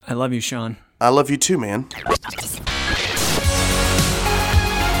I love you, Sean. I love you too, man.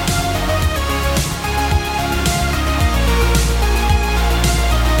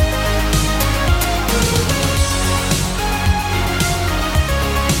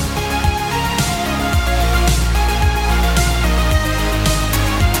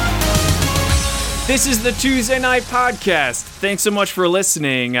 This is the Tuesday Night Podcast. Thanks so much for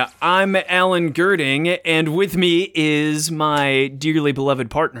listening. I'm Alan Girding, and with me is my dearly beloved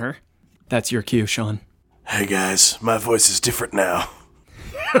partner. That's your cue, Sean. Hey guys, my voice is different now.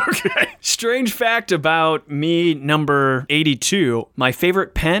 Okay. Strange fact about me, number 82. My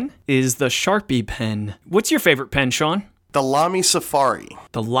favorite pen is the Sharpie pen. What's your favorite pen, Sean? The Lamy Safari.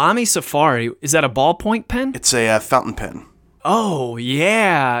 The Lamy Safari. Is that a ballpoint pen? It's a fountain pen. Oh,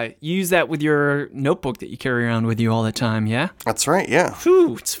 yeah. You use that with your notebook that you carry around with you all the time, yeah? That's right, yeah.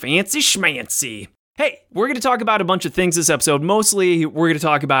 Whew, it's fancy schmancy. Hey, we're going to talk about a bunch of things this episode. Mostly, we're going to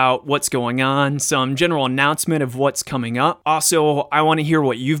talk about what's going on, some general announcement of what's coming up. Also, I want to hear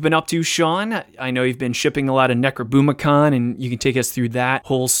what you've been up to, Sean. I know you've been shipping a lot of Necrobumicon, and you can take us through that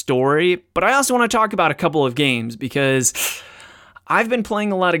whole story. But I also want to talk about a couple of games, because I've been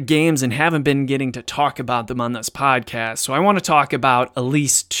playing a lot of games and haven't been getting to talk about them on this podcast, so I want to talk about at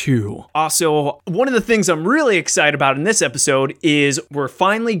least two. Also, one of the things I'm really excited about in this episode is we're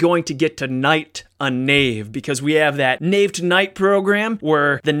finally going to get to Knight a Knave, because we have that Knave to Knight program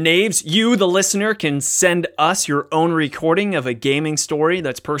where the Knaves, you, the listener, can send us your own recording of a gaming story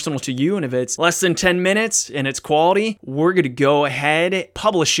that's personal to you, and if it's less than 10 minutes and it's quality, we're going to go ahead,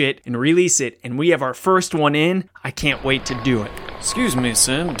 publish it, and release it, and we have our first one in. I can't wait to do it. Excuse me,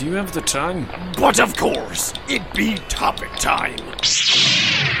 Sam, do you have the time? But of course, it be topic time.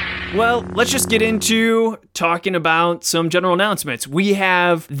 Well, let's just get into talking about some general announcements. We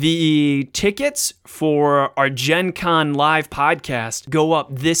have the tickets for our Gen Con live podcast go up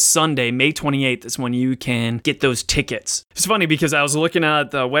this Sunday, May 28th is when you can get those tickets. It's funny because I was looking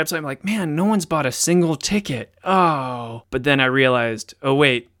at the website, I'm like, man, no one's bought a single ticket. Oh, but then I realized, oh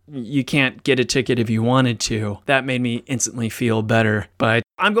wait, you can't get a ticket if you wanted to. That made me instantly feel better. But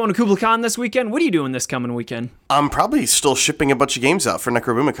I'm going to Kubla Khan this weekend. What are you doing this coming weekend? I'm probably still shipping a bunch of games out for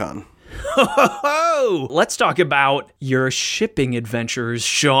Necrobumicon. Let's talk about your shipping adventures,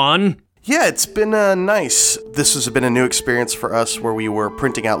 Sean. Yeah, it's been nice. This has been a new experience for us where we were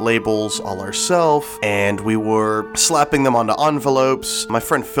printing out labels all ourselves and we were slapping them onto envelopes. My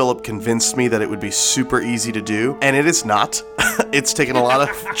friend Philip convinced me that it would be super easy to do, and it is not. It's taken a lot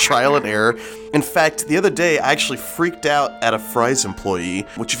of trial and error. In fact, the other day, I actually freaked out at a Fry's employee,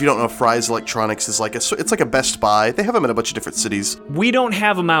 which if you don't know, Fry's Electronics is it's like a Best Buy. They have them in a bunch of different cities. We don't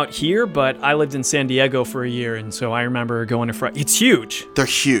have them out here, but I lived in San Diego for a year, and so I remember going to Fry's. It's huge. They're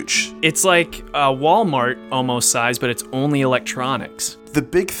huge. It's like a Walmart almost size, but it's only electronics. The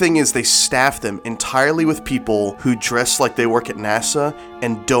big thing is they staff them entirely with people who dress like they work at NASA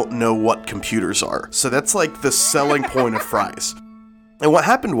and don't know what computers are. So that's like the selling point of Fry's. And what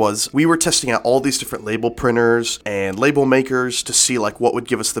happened was we were testing out all these different label printers and label makers to see like what would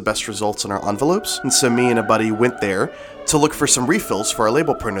give us the best results in our envelopes. And so me and a buddy went there to look for some refills for our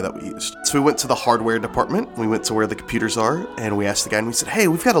label printer that we used. So we went to the hardware department, we went to where the computers are, and we asked the guy and we said, hey,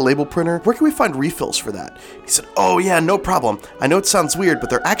 we've got a label printer, where can we find refills for that? He said, oh yeah, no problem. I know it sounds weird,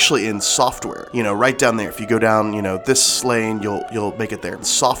 but they're actually in software. You know, right down there. If you go down, this lane, you'll make it there in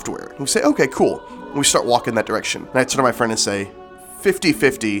software. And we say, okay, cool. And we start walking that direction. And I turn to my friend and say,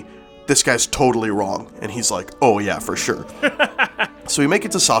 50-50, this guy's totally wrong. And he's like, oh yeah, for sure. So we make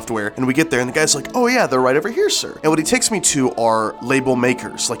it to software, and we get there, and the guy's like, oh yeah, they're right over here, sir. And what he takes me to are label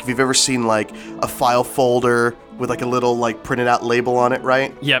makers. Like, if you've ever seen, like, a file folder with, like, a little, like, printed out label on it,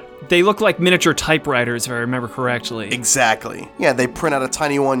 right? Yep. They look like miniature typewriters, if I remember correctly. Exactly. Yeah, they print out a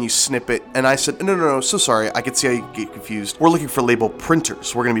tiny one, you snip it, and I said, no, so sorry, I could see how you get confused. We're looking for label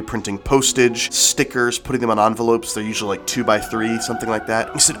printers. We're going to be printing postage, stickers, putting them on envelopes. They're usually, like, 2x3, something like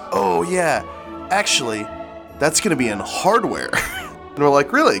that. He said, oh yeah, actually, that's going to be in hardware. And we're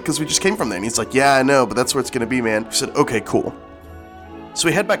like, really? Because we just came from there. And he's like, yeah, I know, but that's where it's going to be, man. We said, okay, cool. So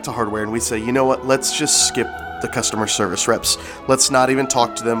we head back to hardware and we say, you know what? Let's just skip the customer service reps. Let's not even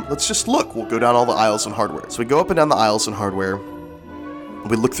talk to them. Let's just look. We'll go down all the aisles in hardware. So we go up and down the aisles in hardware.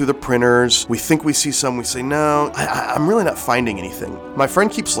 We look through the printers. We think we see some. We say, no, I'm really not finding anything. My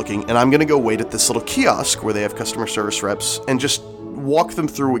friend keeps looking, and I'm going to go wait at this little kiosk where they have customer service reps and just walk them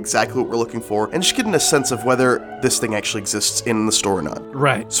through exactly what we're looking for and just getting a sense of whether this thing actually exists in the store or not.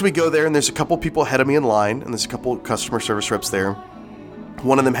 Right. So we go there, and there's a couple people ahead of me in line, and there's a couple customer service reps there.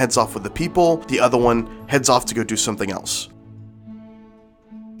 One of them heads off with the people. The other one heads off to go do something else.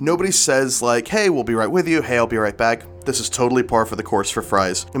 Nobody says like, hey, we'll be right with you, hey, I'll be right back. This is totally par for the course for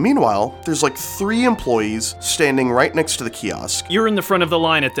Fry's. And meanwhile, there's like 3 employees standing right next to the kiosk. You're in the front of the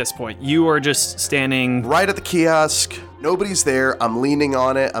line at this point. You are just standing Right at the kiosk. Nobody's there. I'm leaning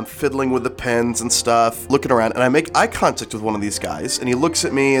on it. I'm fiddling with the pens and stuff, looking around, and I make eye contact with one of these guys, and he looks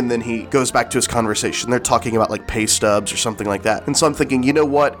at me, and then he goes back to his conversation. They're talking about like pay stubs or something like that. And so I'm thinking, you know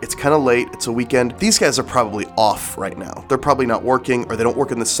what? It's kind of late. It's a weekend. These guys are probably off right now. They're probably not working, or they don't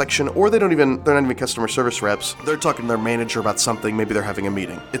work in this section, or they're not even customer service reps. They're talking to their manager about something. Maybe they're having a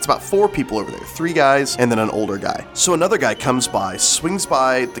meeting. It's about 4 people over there, 3 guys, and then an older guy. So another guy comes by, swings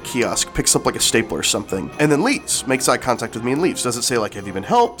by the kiosk, picks up like a stapler or something, and then leaves, makes eye contact with me and leaves. Doesn't say like, have you been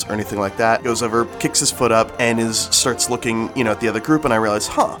helped or anything like that. Goes over, kicks his foot up, and starts looking, at the other group, and I realize,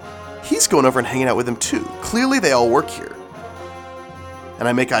 he's going over and hanging out with them too. Clearly they all work here. And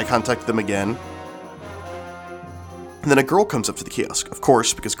I make eye contact with them again. And then a girl comes up to the kiosk, of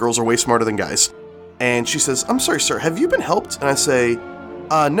course, because girls are way smarter than guys. And she says, I'm sorry, sir, have you been helped? And I say,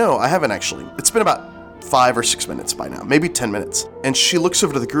 no, I haven't actually. It's been about 5 or 6 minutes by now, maybe 10 minutes. And she looks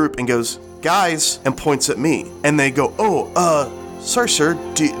over to the group and goes, guys, and points at me. And they go, sorry, sir,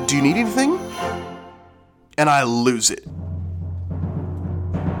 do you need anything? And I lose it.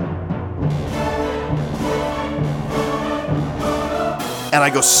 And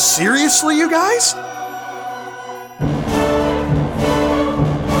I go, seriously, you guys?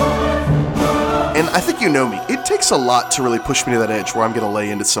 And I think you know me. It takes a lot to really push me to that edge where I'm going to lay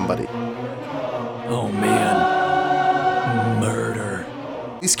into somebody. Oh, man. Murder.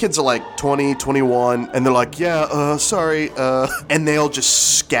 These kids are like 20, 21, and they're like, sorry, and they all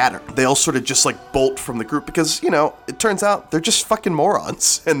just scatter. They all sort of just like bolt from the group because, it turns out they're just fucking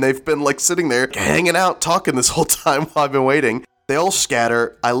morons. And they've been like sitting there hanging out, talking this whole time while I've been waiting. They all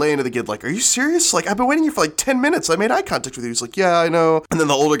scatter. I lay into the kid like, are you serious? Like, I've been waiting here for like 10 minutes. I made eye contact with you. He's like, yeah, I know. And then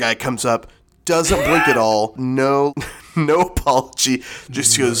the older guy comes up, doesn't blink at all. No apology.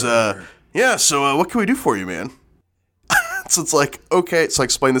 Just goes, so what can we do for you, man? So it's like, okay. So I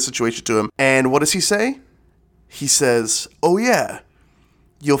explain the situation to him. And what does he say? He says, oh yeah,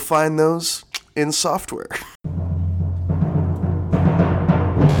 you'll find those in software.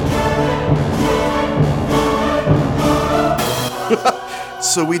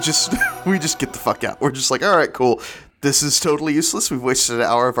 So we just get the fuck out. We're just like, all right, cool. This is totally useless. We've wasted an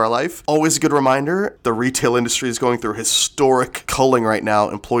hour of our life. Always a good reminder, the retail industry is going through historic culling right now.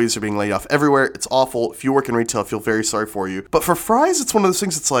 Employees are being laid off everywhere. It's awful. If you work in retail, I feel very sorry for you. But for Fry's, it's one of those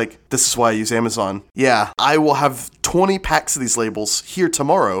things that's like, this is why I use Amazon. Yeah, I will have 20 packs of these labels here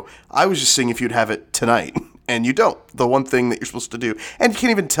tomorrow. I was just seeing if you'd have it tonight. And you don't. The one thing that you're supposed to do. And you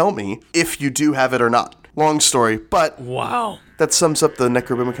can't even tell me if you do have it or not. Long story, but wow. That sums up the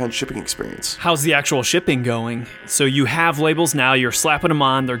Necrobimicon shipping experience. How's the actual shipping going? So you have labels now, you're slapping them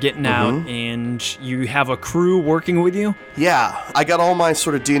on, they're getting out, and you have a crew working with you? Yeah, I got all my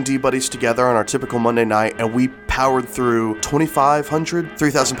sort of D&D buddies together on our typical Monday night, and we powered through 2,500,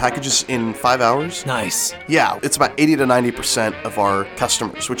 3,000 packages in 5 hours. Nice. Yeah, it's about 80 to 90% of our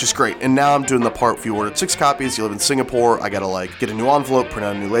customers, which is great. And now I'm doing the part if you ordered 6 copies, you live in Singapore, I gotta get a new envelope, print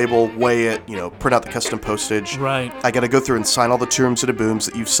out a new label, weigh it, print out the custom postage. Right. I gotta go through and sign all the terms and booms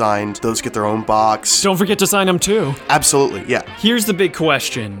that you've signed. Those get their own box. Don't forget to sign them too. Absolutely, yeah. Here's the big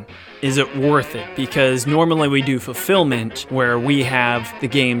question. Is it worth it? Because normally we do fulfillment where we have the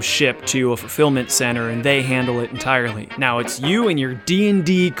game shipped to a fulfillment center and they handle it entirely. Now it's you and your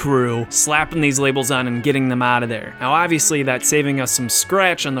D&D crew slapping these labels on and getting them out of there. Now obviously that's saving us some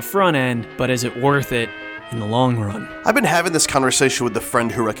scratch on the front end, but is it worth it in the long run? I've been having this conversation with the friend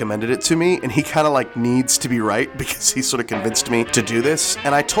who recommended it to me, and he kind of needs to be right because he sort of convinced me to do this.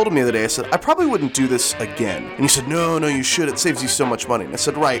 And I told him the other day, I said, I probably wouldn't do this again. And he said, no, you should. It saves you so much money. And I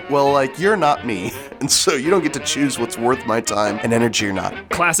said, right, well, you're not me. And so you don't get to choose what's worth my time and energy or not.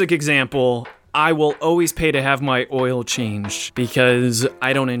 Classic example. I will always pay to have my oil changed because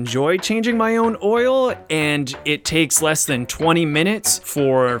I don't enjoy changing my own oil, and it takes less than 20 minutes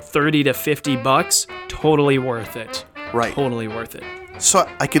for 30 to 50 bucks. Totally worth it. Right. Totally worth it. So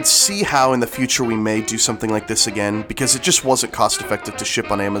I could see how in the future we may do something like this again because it just wasn't cost effective to ship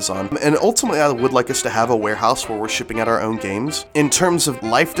on Amazon. And ultimately I would like us to have a warehouse where we're shipping out our own games. In terms of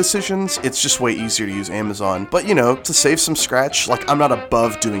life decisions, it's just way easier to use Amazon. But to save some scratch, I'm not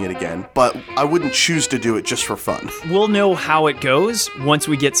above doing it again, but I wouldn't choose to do it just for fun. We'll know how it goes once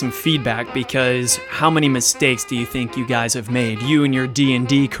we get some feedback because how many mistakes do you think you guys have made, you and your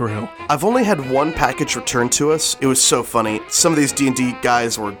D&D crew? I've only had one package returned to us. It was so funny. Some of these D&D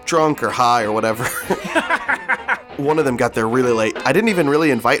guys were drunk or high or whatever. one of them got there really late. I didn't even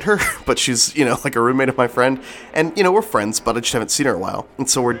really invite her, but she's, like a roommate of my friend. And, we're friends, but I just haven't seen her in a while. And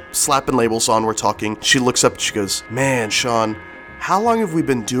so we're slapping labels on, we're talking. She looks up and she goes, "Man, Sean, how long have we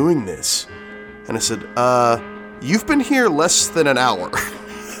been doing this?" And I said, "You've been here less than an hour."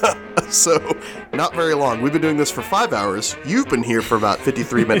 So, not very long. We've been doing this for 5 hours. You've been here for about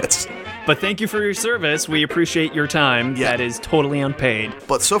 53 minutes. But thank you for your service. We appreciate your time. Yeah. That is totally unpaid.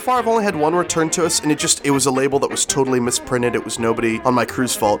 But so far, I've only had one returned to us, and it was a label that was totally misprinted. It was nobody on my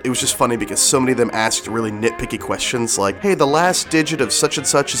crew's fault. It was just funny because so many of them asked really nitpicky questions like, "Hey, the last digit of such and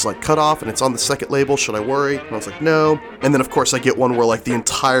such is cut off, and it's on the second label. Should I worry?" And I was like, "No." And then, of course, I get one where the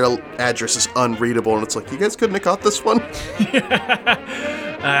entire address is unreadable, and it's like, "You guys couldn't have caught this one?"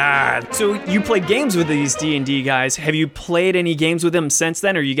 So you played games with these D&D guys. Have you played any games with them since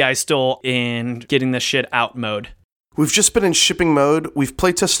then, or are you guys still in getting this shit out mode? We've just been in shipping mode. We've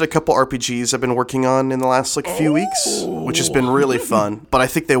playtested a couple RPGs I've been working on in the last few weeks, which has been really fun. But I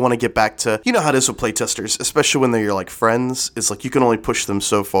think they want to get back to, how it is with playtesters, especially when they're your friends. It's you can only push them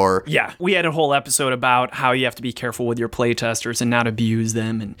so far. Yeah, we had a whole episode about how you have to be careful with your playtesters and not abuse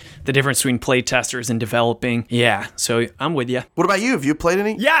them, and the difference between playtesters and developing. Yeah, so I'm with you. What about you? Have you played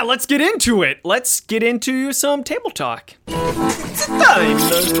any? Yeah, let's get into it. Let's get into some table talk. It's time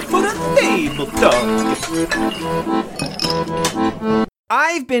for the table talk.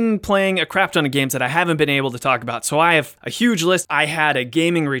 I've been playing a crap ton of games that I haven't been able to talk about, so I have a huge list. I had a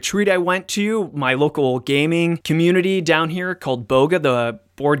gaming retreat I went to, my local gaming community down here called BOGA, the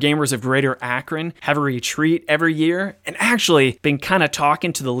Board Gamers of Greater Akron, have a retreat every year, and actually been kind of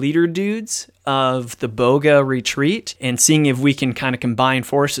talking to the leader dudes of the BOGA retreat and seeing if we can kind of combine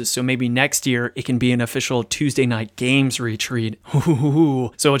forces. So maybe next year it can be an official Tuesday night games retreat.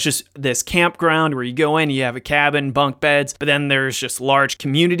 So it's just this campground where you go in, you have a cabin, bunk beds, but then there's just large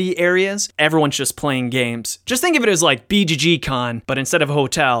community areas. Everyone's just playing games. Just think of it as like BGG Con, but instead of a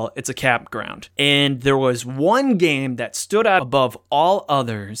hotel, it's a campground. And there was one game that stood out above all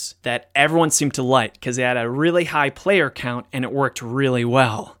others that everyone seemed to like because it had a really high player count and it worked really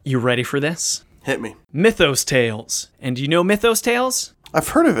well. You ready for this? Hit me. Mythos Tales. And do you know Mythos Tales? I've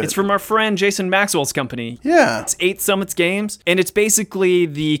heard of it. It's from our friend Jason Maxwell's company. Yeah. It's 8 Summits Games, and it's basically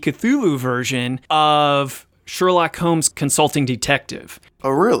the Cthulhu version of Sherlock Holmes Consulting Detective.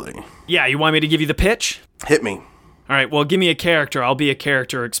 Oh, really? Yeah, you want me to give you the pitch? Hit me. All right, well, give me a character. I'll be a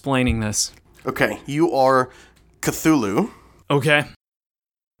character explaining this. Okay, you are Cthulhu. Okay.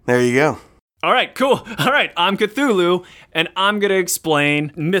 There you go. All right, cool. All right, I'm Cthulhu, and I'm going to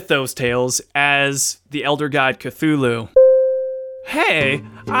explain Mythos Tales as the Elder God Cthulhu. Hey,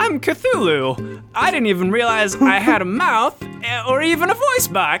 I'm Cthulhu. I didn't even realize I had a mouth or even a voice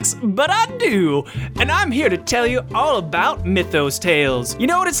box, but I do. And I'm here to tell you all about Mythos Tales. You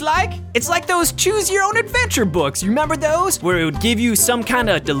know what it's like? It's like those choose your own adventure books. You remember those? Where it would give you some kind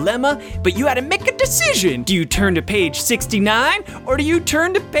of dilemma, but you had to make a decision. Do you turn to page 69 or do you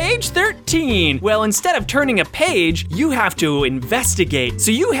turn to page 13? Well, instead of turning a page, you have to investigate. So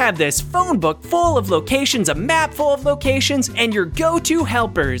you have this phone book full of locations, a map full of locations, and your go-to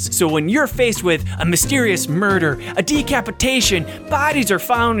helpers. So when you're faced with a mysterious murder, a decapitation, bodies are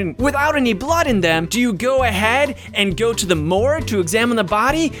found without any blood in them, do you go ahead and go to the morgue to examine the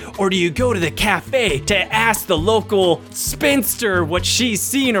body, or do you go to the cafe to ask the local spinster what she's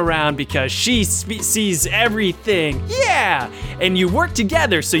seen around because she sees everything? Yeah! And you work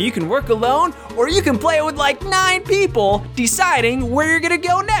together, so you can work alone, or you can play with like 9 people, deciding where you're gonna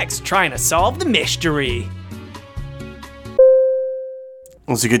go next, trying to solve the mystery.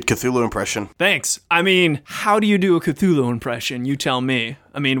 That was a good Cthulhu impression. Thanks. I mean, how do you do a Cthulhu impression? You tell me.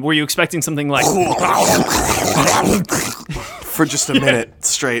 I mean, were you expecting something like... For just a minute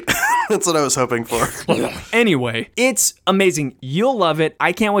straight. That's what I was hoping for. Anyway, it's amazing. You'll love it.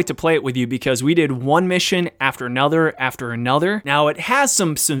 I can't wait to play it with you because we did one mission after another after another. Now, it has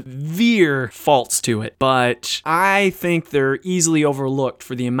some severe faults to it, but I think they're easily overlooked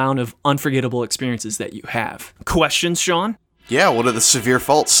for the amount of unforgettable experiences that you have. Questions, Sean? Yeah, what are the severe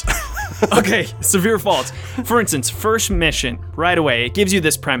faults? Okay, severe faults. For instance, first mission, right away, it gives you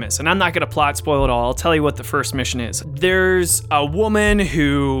this premise, and I'm not gonna plot spoil it all. I'll tell you what the first mission is. There's a woman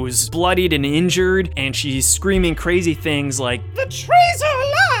who's bloodied and injured, and she's screaming crazy things like, "The trees are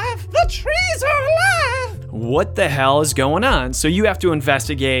alive! The trees are alive!" What the hell is going on? So you have to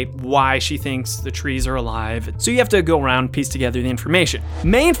investigate why she thinks the trees are alive. So you have to go around and piece together the information.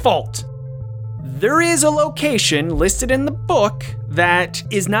 Main fault. There is a location listed in the book that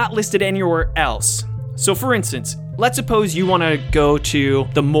is not listed anywhere else. So for instance, let's suppose you want to go to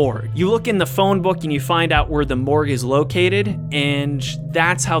the morgue. You look in the phone book and you find out where the morgue is located, and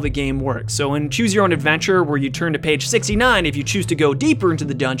that's how the game works. So in Choose Your Own Adventure, where you turn to page 69 if you choose to go deeper into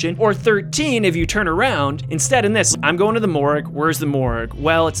the dungeon, or 13 if you turn around, instead in this, I'm going to the morgue. Where's the morgue?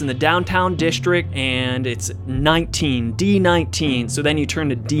 Well, it's in the downtown district, and it's 19, D19. So then you turn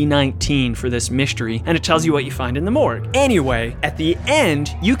to D19 for this mystery, and it tells you what you find in the morgue. Anyway, at the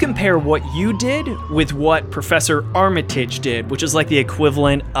end, you compare what you did with what Professor Armitage did, which is like the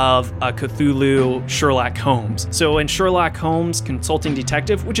equivalent of a Cthulhu Sherlock Holmes. So in Sherlock Holmes Consulting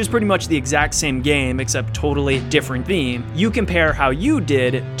Detective, which is pretty much the exact same game except totally different theme, you compare how you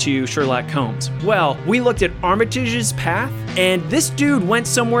did to Sherlock Holmes. Well, we looked at Armitage's path, and this dude went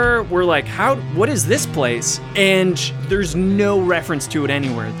somewhere we're like, what is this place? And there's no reference to it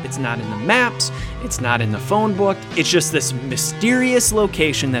anywhere. It's not in the maps, it's not in the phone book, it's just this mysterious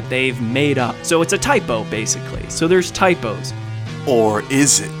location that they've made up. So it's a typo, basically. So there's typos. Or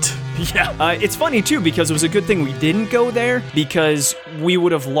is it? Yeah, it's funny too because it was a good thing we didn't go there because we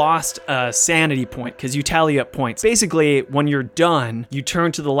would have lost a sanity point because you tally up points. Basically, when you're done, you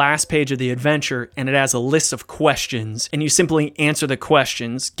turn to the last page of the adventure and it has a list of questions and you simply answer the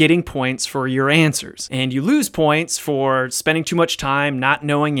questions, getting points for your answers. And you lose points for spending too much time not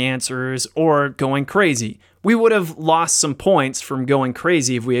knowing answers or going crazy. We would have lost some points from going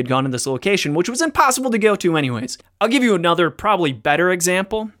crazy if we had gone to this location, which was impossible to go to anyways. I'll give you another, probably better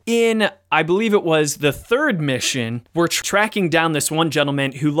example. In, I believe it was the third mission, we're tracking down this one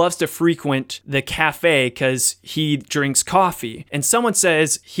gentleman who loves to frequent the cafe because he drinks coffee. And someone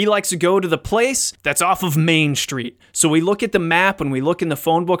says he likes to go to the place that's off of Main Street. So we look at the map and we look in the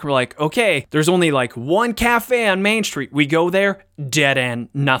phone book and we're like, okay, there's only like one cafe on Main Street. We go there, dead end,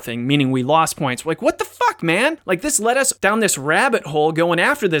 nothing, meaning we lost points. We're like, what the fuck, man? Like, this led us down this rabbit hole going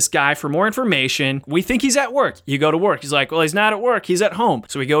after this guy for more information. We think he's at work. You go to work. He's like, well, he's not at work. He's at home.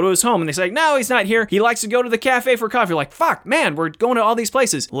 So we go to his home and they say, no, he's not here. He likes to go to the cafe for coffee. You're like, fuck, man, we're going to all these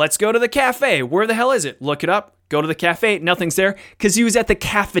places. Let's go to the cafe. Where the hell is it? Look it up. Go to the cafe, nothing's there, because he was at the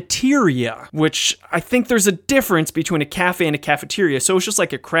cafeteria, which I think there's a difference between a cafe and a cafeteria, so it's just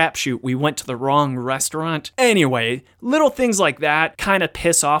like a crapshoot. We went to the wrong restaurant. Anyway, little things like that kind of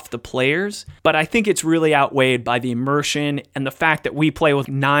piss off the players, but I think it's really outweighed by the immersion and the fact that we play with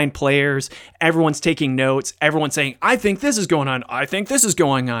 9 players, everyone's taking notes, everyone's saying, I think this is going on, I think this is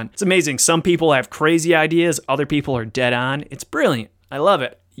going on. It's amazing. Some people have crazy ideas, other people are dead on. It's brilliant. I love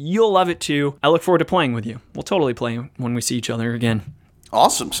it. You'll love it too. I look forward to playing with you. We'll totally play when we see each other again.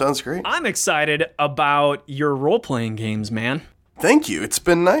 Awesome. Sounds great. I'm excited about your role-playing games, man. Thank you. It's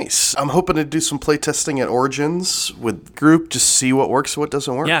been nice. I'm hoping to do some playtesting at Origins with group, just see what works and what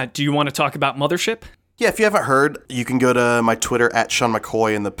doesn't work. Yeah, do you want to talk about Mothership? Yeah, if you haven't heard, you can go to my Twitter at Sean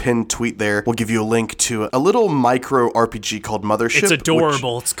McCoy, and the pinned tweet there will give you a link to a little micro RPG called Mothership. It's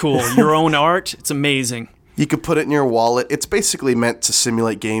adorable. It's cool. Your own art. It's amazing. You could put it in your wallet. It's basically meant to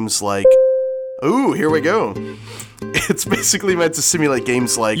simulate games like... Ooh, here we go. It's basically meant to simulate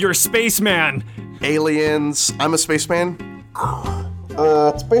games like... You're a spaceman. Aliens. I'm a spaceman.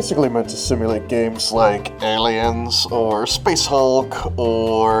 It's basically meant to simulate games like Aliens, or Space Hulk,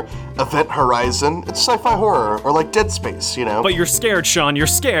 or Event Horizon. It's sci-fi horror, or like Dead Space, you know? But you're scared, Sean. You're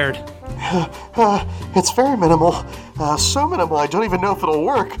scared. It's very minimal. So minimal I don't even know if it'll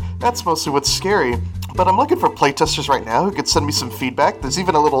work. That's mostly what's scary. But I'm looking for playtesters right now who could send me some feedback. There's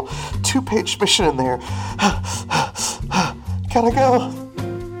even a little 2-page mission in there. Can I go?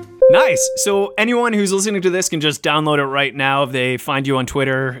 Nice. So anyone who's listening to this can just download it right now if they find you on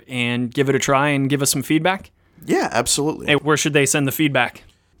Twitter and give it a try and give us some feedback? Yeah, absolutely. Hey, where should they send the feedback?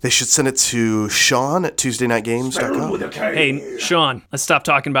 They should send it to Sean at TuesdayNightGames.com. Hey, Sean, let's stop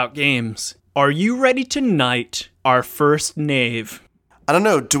talking about games. Are you ready to knight our first knave? I don't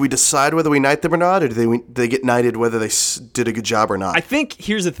know. Do we decide whether we knight them or not, or do they get knighted whether they did a good job or not? I think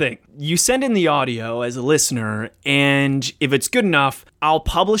here's the thing. You send in the audio as a listener, and if it's good enough, I'll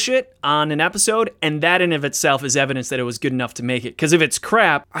publish it on an episode, and that in of itself is evidence that it was good enough to make it. Because if it's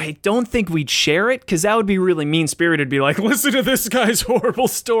crap, I don't think we'd share it, because that would be really mean-spirited, be like, listen to this guy's horrible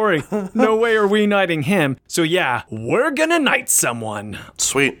story. No way are we knighting him. So yeah, we're gonna knight someone.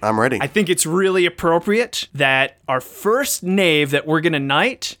 Sweet, I'm ready. I think it's really appropriate that our first knave that we're gonna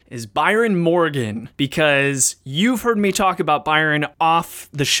knight is Byron Morgan, because you've heard me talk about Byron off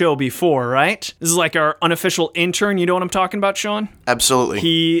the show before, right? This is like our unofficial intern. You know what I'm talking about, Sean? Absolutely.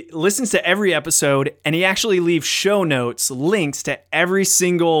 He listens to every episode, and he actually leaves show notes, links to every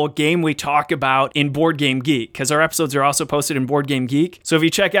single game we talk about in Board Game Geek, because our episodes are also posted in Board Game Geek. So if you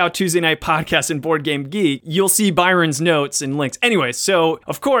check out Tuesday Night Podcast and Board Game Geek, you'll see Byron's notes and links. Anyway, so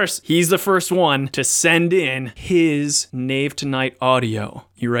of course, he's the first one to send in his Knave Tonight audio.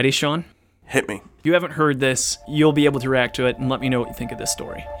 You ready, Sean? Hit me. If you haven't heard this, you'll be able to react to it and let me know what you think of this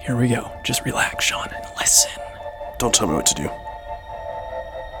story. Here we go. Just relax, Sean, and listen. Don't tell me what to do.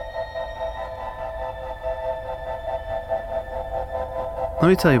 Let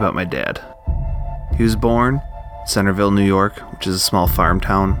me tell you about my dad. He was born in Centerville, New York, which is a small farm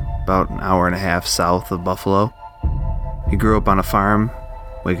town about an hour and a half south of Buffalo. He grew up on a farm,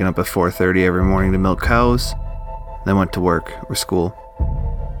 waking up at 4:30 every morning to milk cows, then went to work or school.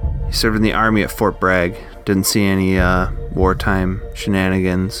 He served in the Army at Fort Bragg. Didn't see any wartime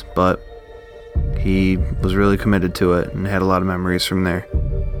shenanigans, but he was really committed to it and had a lot of memories from there.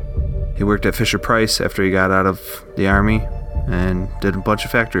 He worked at Fisher-Price after he got out of the Army and did a bunch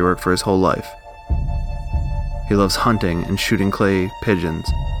of factory work for his whole life. He loves hunting and shooting clay pigeons.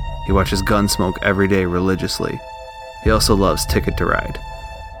 He watches Gunsmoke every day religiously. He also loves Ticket to Ride.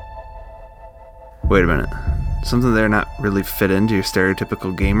 Wait a minute. Something there not really fit into your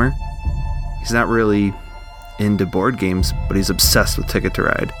stereotypical gamer? He's not really into board games, but he's obsessed with Ticket to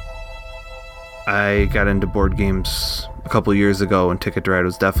Ride. I got into board games a couple years ago, and Ticket to Ride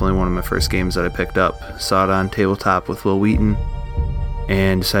was definitely one of my first games that I picked up. Saw it on Tabletop with Will Wheaton,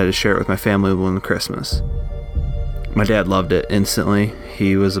 and decided to share it with my family one Christmas. My dad loved it instantly.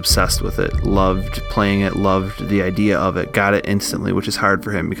 He was obsessed with it, loved playing it, loved the idea of it, got it instantly, which is hard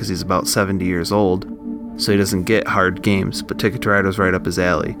for him because he's about 70 years old, so he doesn't get hard games, but Ticket to Ride was right up his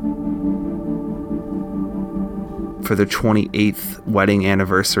alley. For their 28th wedding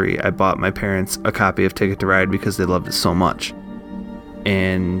anniversary, I bought my parents a copy of Ticket to Ride because they loved it so much.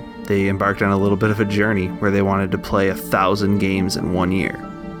 And they embarked on a little bit of a journey where they wanted to play 1,000 games in 1 year.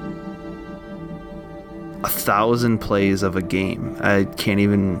 1,000 plays of a game. I can't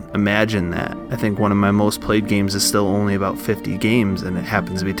even imagine that. I think one of my most played games is still only about 50 games, and it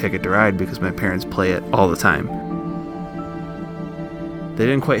happens to be Ticket to Ride because my parents play it all the time. They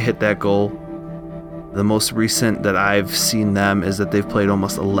didn't quite hit that goal. The most recent that I've seen them is that they've played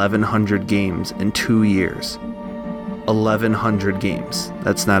almost 1,100 games in 2 years. 1,100 games.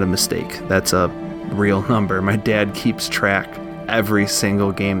 That's not a mistake. That's a real number. My dad keeps track every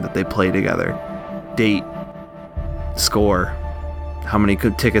single game that they play together. Date, score, how many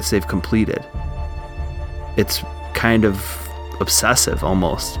tickets they've completed. It's kind of obsessive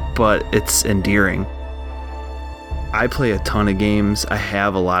almost, but it's endearing. I play a ton of games, I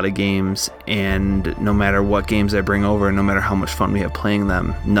have a lot of games, and no matter what games I bring over, no matter how much fun we have playing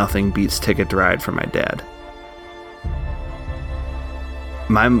them, nothing beats Ticket to Ride for my dad.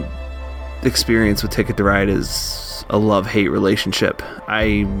 My experience with Ticket to Ride is a love-hate relationship.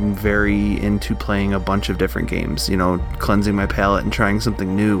 I'm very into playing a bunch of different games, cleansing my palate and trying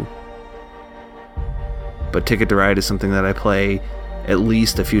something new. But Ticket to Ride is something that I play at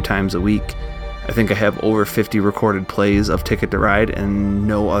least a few times a week. I think I have over 50 recorded plays of Ticket to Ride, and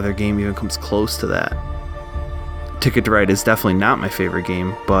no other game even comes close to that. Ticket to Ride is definitely not my favorite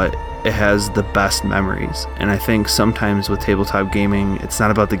game, but it has the best memories. And I think sometimes with tabletop gaming, it's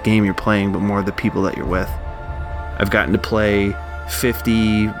not about the game you're playing, but more the people that you're with. I've gotten to play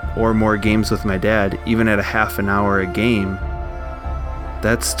 50 or more games with my dad, even at a half an hour a game.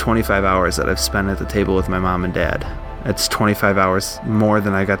 That's 25 hours that I've spent at the table with my mom and dad. It's 25 hours more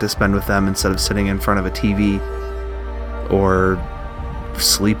than I got to spend with them instead of sitting in front of a TV or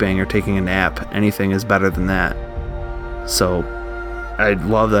sleeping or taking a nap. Anything is better than that. So I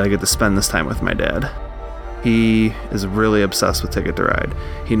love that I get to spend this time with my dad. He is really obsessed with Ticket to Ride.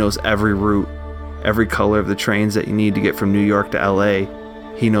 He knows every route, every color of the trains that you need to get from New York to LA.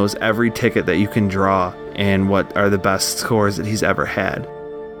 He knows every ticket that you can draw and what are the best scores that he's ever had.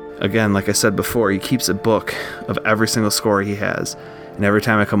 Again, like I said before, he keeps a book of every single score he has, and every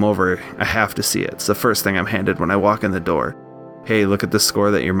time I come over, I have to see it. It's the first thing I'm handed when I walk in the door. Hey, look at the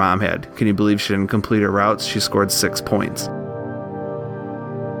score that your mom had. Can you believe she didn't complete her routes? She scored 6 points.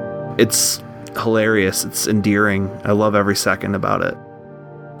 It's hilarious. It's endearing. I love every second about it.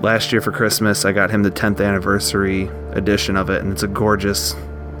 Last year for Christmas, I got him the 10th anniversary edition of it, and it's a gorgeous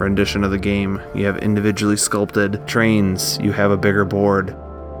rendition of the game. You have individually sculpted trains. You have a bigger board.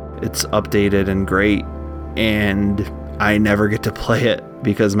 It's updated and great, and I never get to play it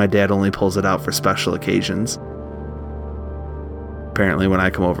because my dad only pulls it out for special occasions. Apparently when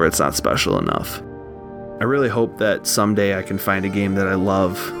I come over, it's not special enough. I really hope that someday I can find a game that I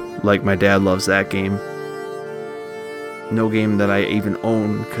love like my dad loves that game. No game that I even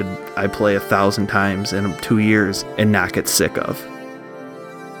own could I play 1,000 times in 2 years and not get sick of.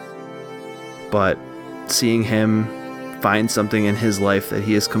 But seeing him find something in his life that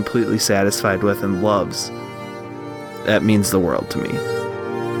he is completely satisfied with and loves, that means the world to me.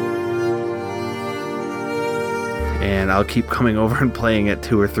 And I'll keep coming over and playing it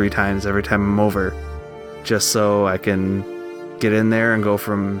 2 or 3 times every time I'm over, just so I can get in there and go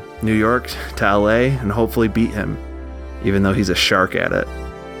from New York to LA and hopefully beat him, even though he's a shark at it.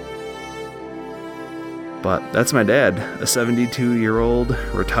 But that's my dad, a 72-year-old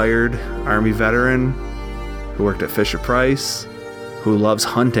retired Army veteran who worked at Fisher-Price, who loves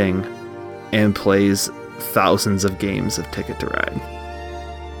hunting and plays thousands of games of Ticket to Ride.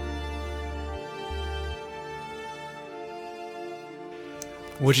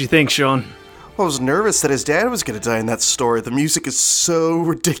 What'd you think, Sean? I was nervous that his dad was going to die in that story. The music is so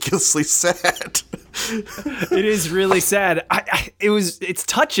ridiculously sad. It is really sad. It's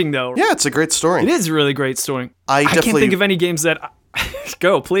touching though. Yeah, it's a great story. It is a really great story. I can't think of any games that...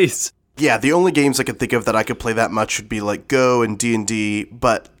 Go, please. Yeah, the only games I could think of that I could play that much would be like Go and D&D,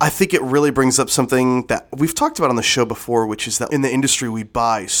 but I think it really brings up something that we've talked about on the show before, which is that in the industry we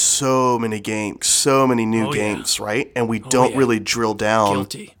buy so many games, so many new games, right? And we don't really drill down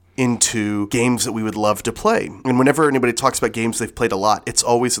into games that we would love to play. And whenever anybody talks about games they've played a lot, it's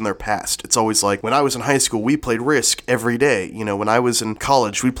always in their past. It's always like, when I was in high school, we played Risk every day. You know, when I was in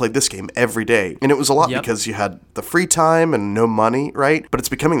college, we played this game every day. And it was a lot because you had the free time and no money, right? But it's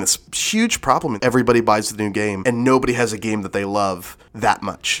becoming this huge problem. Everybody buys the new game, and nobody has a game that they love that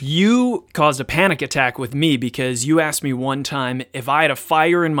much. You caused a panic attack with me because you asked me one time if I had a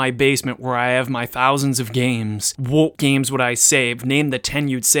fire in my basement where I have my thousands of games, what games would I save? Name the 10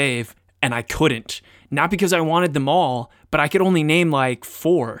 you'd save. And I couldn't. Not because I wanted them all, but I could only name like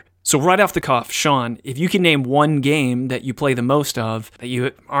 4. So right off the cuff, Sean, if you can name one game that you play the most of, that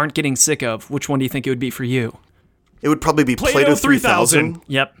you aren't getting sick of, which one do you think it would be for you? It would probably be Plato 3000.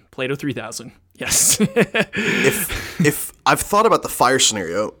 Yep, Plato 3000. Yes. if I've thought about the fire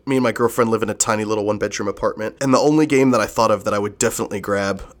scenario, me and my girlfriend live in a tiny little 1-bedroom apartment, and the only game that I thought of that I would definitely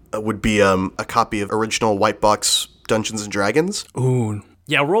grab would be a copy of original White Box Dungeons & Dragons. Ooh.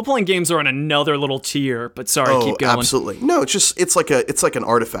 Yeah, role-playing games are on another little tier, but sorry, keep going. Absolutely. No, it's like an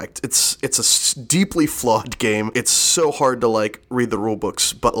artifact. It's a deeply flawed game. It's so hard to like read the rule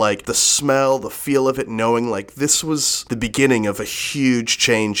books, but like the smell, the feel of it, knowing like this was the beginning of a huge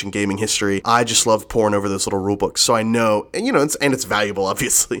change in gaming history. I just love poring over those little rule books. So I know, and you know, it's valuable,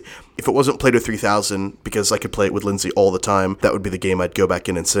 obviously. If it wasn't Plato 3000, because I could play it with Lindsay all the time, that would be the game I'd go back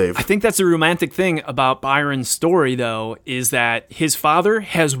in and save. I think that's the romantic thing about Byron's story, though, is that his father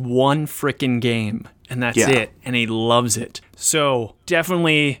has one frickin' game, and that's it, and he loves it. So,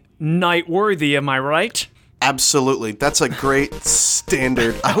 definitely night-worthy, am I right? Absolutely. That's a great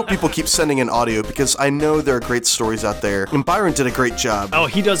standard. I hope people keep sending in audio because I know there are great stories out there. And Byron did a great job. Oh,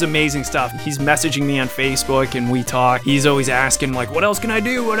 he does amazing stuff. He's messaging me on Facebook and we talk. He's always asking like, what else can I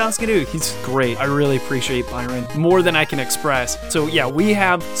do? What else can I do? He's great. I really appreciate Byron more than I can express. So yeah, we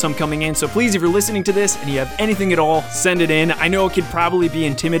have some coming in. So please, if you're listening to this and you have anything at all, send it in. I know it could probably be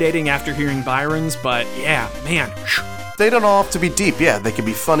intimidating after hearing Byron's, but yeah, man. They don't all have to be deep. Yeah, they can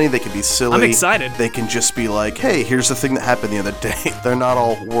be funny. They can be silly. I'm excited. They can just be like, hey, here's the thing that happened the other day. They're not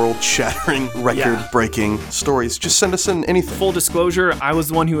all world-shattering, record-breaking stories. Just send us in anything. Full disclosure, I was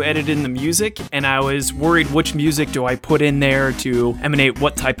the one who edited in the music, and I was worried which music do I put in there to emanate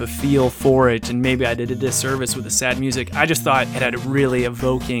what type of feel for it, and maybe I did a disservice with the sad music. I just thought it had a really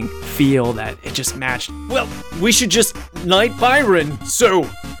evoking feel that it just matched. Well, we should just knight Byron. So,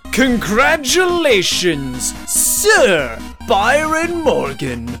 congratulations, Sir Byron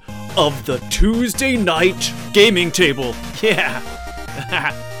Morgan of the Tuesday Night Gaming Table. Yeah.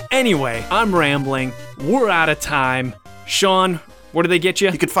 Anyway, I'm rambling. We're out of time. Sean, where do they get you?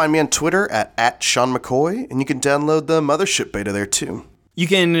 You can find me on Twitter at Sean McCoy, and you can download the Mothership beta there too. You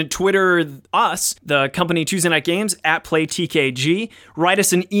can Twitter us, the company Tuesday Night Games, at PlayTKG. Write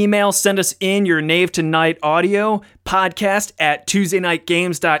us an email, send us in your Knave to Night audio, podcast at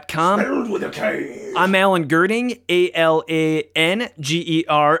TuesdayNightGames.com. Spelled with a K. I'm Alan Girding, ALANGER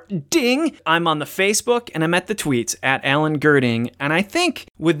ding. I'm on the Facebook, and I'm at the tweets, at Alan Girding. And I think,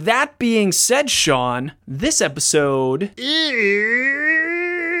 with that being said, Sean, this episode is...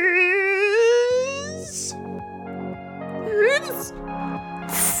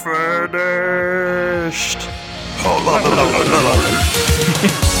 finished.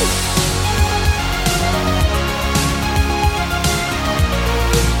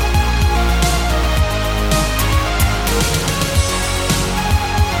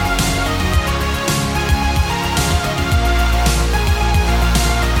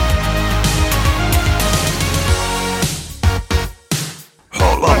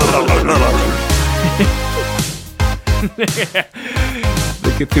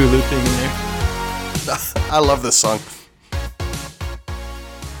 The Cthulhu thing in there. I love this song.